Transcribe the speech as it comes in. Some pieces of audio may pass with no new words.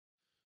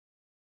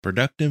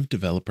Productive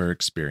developer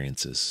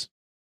experiences.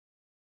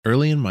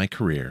 Early in my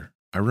career,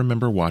 I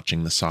remember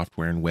watching the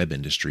software and web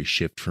industry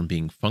shift from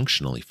being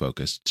functionally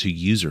focused to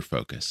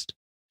user-focused.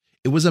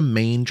 It was a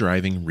main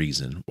driving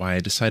reason why I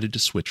decided to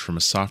switch from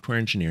a software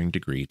engineering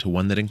degree to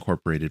one that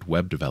incorporated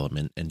web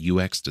development and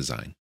UX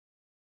design.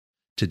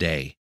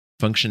 Today,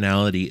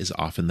 functionality is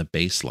often the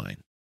baseline,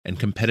 and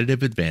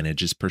competitive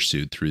advantage is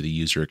pursued through the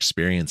user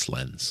experience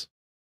lens.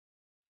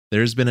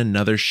 There has been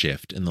another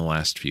shift in the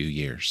last few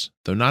years,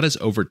 though not as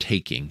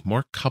overtaking,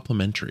 more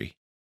complementary.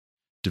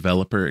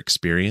 Developer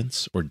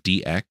experience, or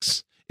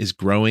DX, is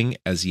growing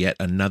as yet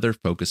another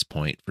focus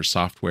point for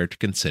software to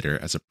consider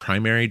as a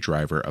primary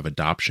driver of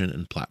adoption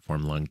and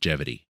platform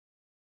longevity.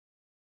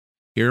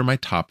 Here are my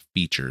top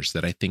features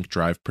that I think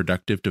drive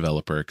productive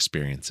developer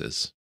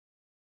experiences.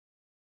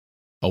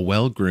 A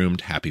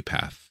well-groomed happy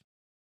path.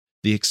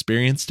 The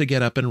experience to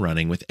get up and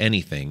running with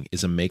anything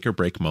is a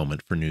make-or-break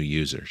moment for new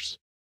users.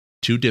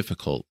 Too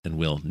difficult and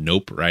will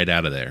nope right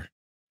out of there.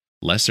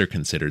 Lesser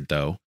considered,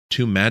 though,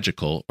 too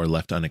magical or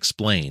left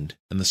unexplained,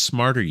 and the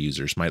smarter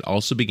users might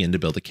also begin to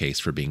build a case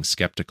for being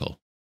skeptical.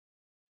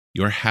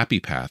 Your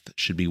happy path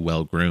should be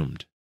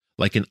well-groomed,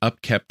 like an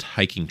upkept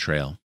hiking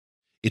trail.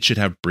 It should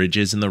have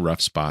bridges in the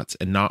rough spots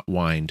and not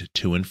wind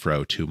to and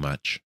fro too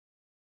much.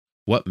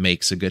 What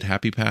makes a good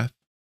happy path?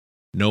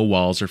 No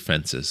walls or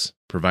fences,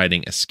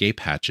 providing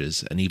escape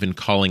hatches and even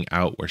calling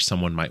out where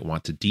someone might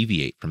want to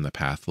deviate from the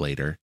path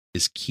later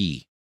is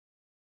key.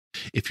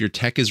 If your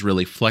tech is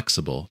really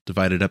flexible,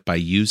 divided up by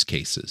use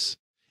cases,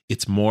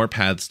 it's more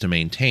paths to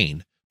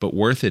maintain, but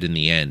worth it in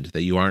the end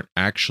that you aren't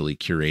actually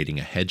curating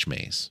a hedge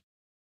maze.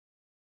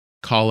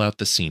 Call out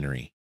the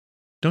scenery.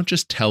 Don't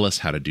just tell us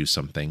how to do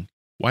something.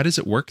 Why does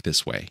it work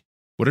this way?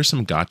 What are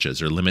some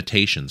gotchas or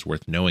limitations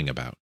worth knowing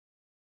about?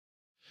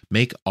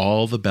 Make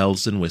all the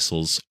bells and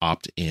whistles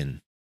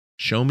opt-in.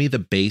 Show me the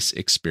base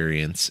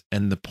experience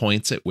and the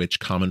points at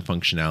which common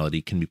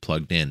functionality can be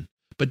plugged in.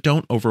 But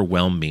don't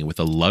overwhelm me with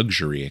a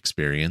luxury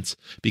experience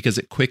because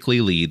it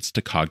quickly leads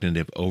to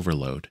cognitive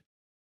overload.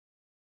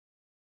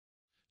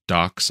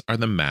 Docs are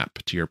the map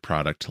to your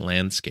product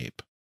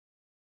landscape.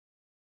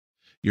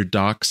 Your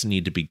docs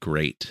need to be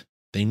great.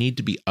 They need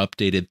to be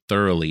updated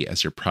thoroughly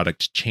as your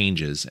product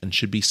changes and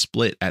should be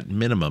split at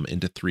minimum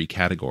into 3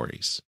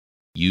 categories: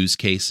 use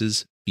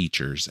cases,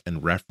 features,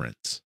 and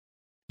reference.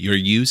 Your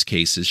use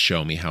cases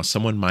show me how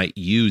someone might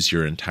use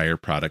your entire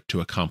product to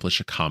accomplish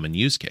a common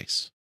use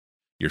case.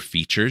 Your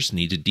features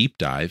need to deep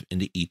dive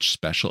into each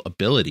special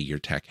ability your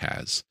tech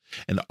has,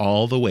 and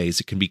all the ways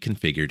it can be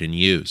configured and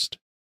used.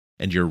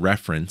 And your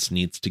reference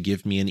needs to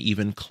give me an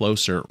even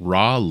closer,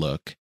 raw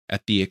look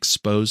at the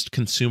exposed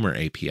consumer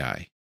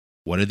API.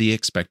 What are the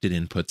expected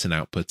inputs and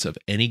outputs of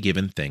any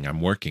given thing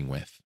I'm working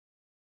with?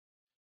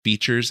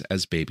 Features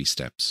as baby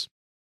steps.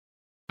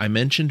 I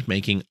mentioned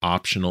making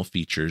optional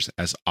features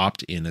as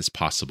opt-in as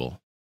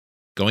possible.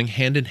 Going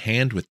hand in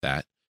hand with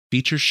that,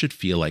 features should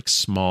feel like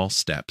small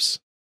steps.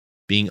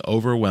 Being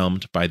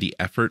overwhelmed by the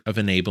effort of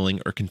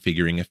enabling or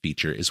configuring a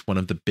feature is one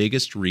of the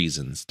biggest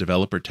reasons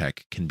developer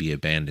tech can be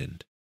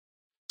abandoned.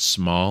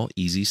 Small,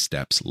 easy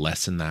steps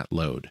lessen that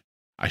load.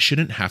 I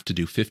shouldn't have to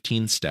do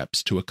 15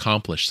 steps to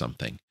accomplish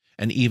something,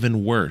 and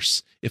even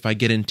worse, if I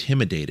get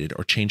intimidated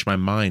or change my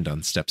mind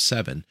on step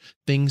 7,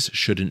 things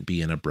shouldn't be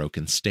in a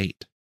broken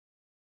state.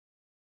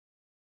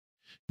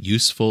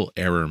 Useful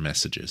error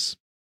messages.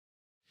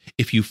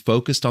 If you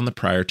focused on the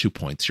prior 2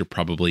 points, you're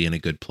probably in a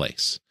good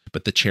place.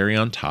 But the cherry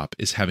on top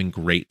is having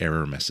great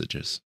error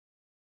messages.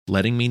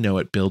 Letting me know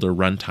at build or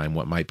runtime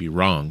what might be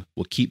wrong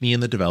will keep me in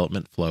the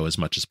development flow as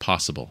much as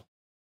possible.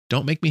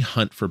 Don't make me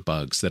hunt for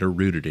bugs that are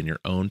rooted in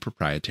your own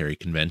proprietary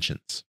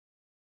conventions.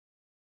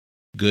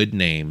 Good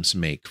names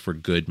make for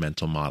good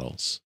mental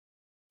models.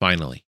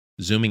 Finally,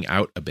 zooming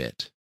out a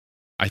bit,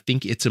 I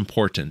think it's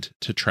important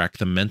to track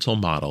the mental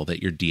model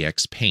that your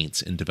DX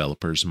paints in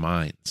developers'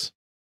 minds.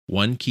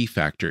 One key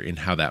factor in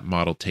how that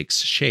model takes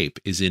shape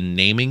is in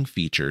naming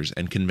features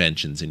and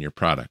conventions in your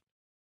product.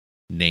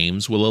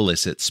 Names will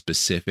elicit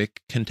specific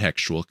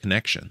contextual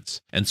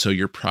connections, and so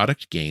your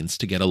product gains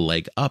to get a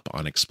leg up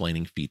on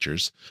explaining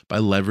features by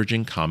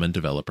leveraging common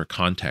developer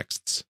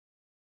contexts.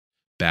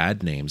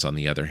 Bad names, on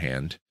the other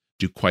hand,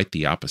 do quite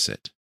the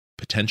opposite,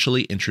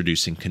 potentially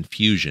introducing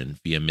confusion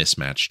via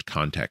mismatched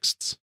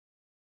contexts.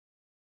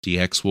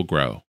 DX will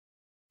grow.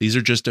 These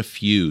are just a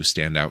few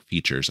standout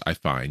features I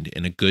find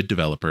in a good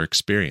developer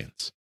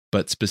experience,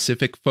 but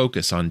specific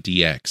focus on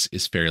DX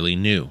is fairly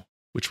new,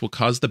 which will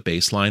cause the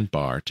baseline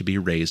bar to be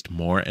raised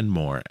more and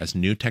more as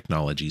new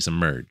technologies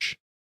emerge.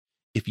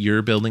 If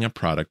you're building a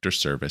product or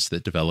service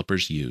that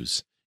developers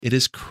use, it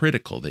is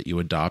critical that you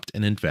adopt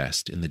and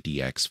invest in the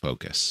DX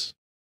focus.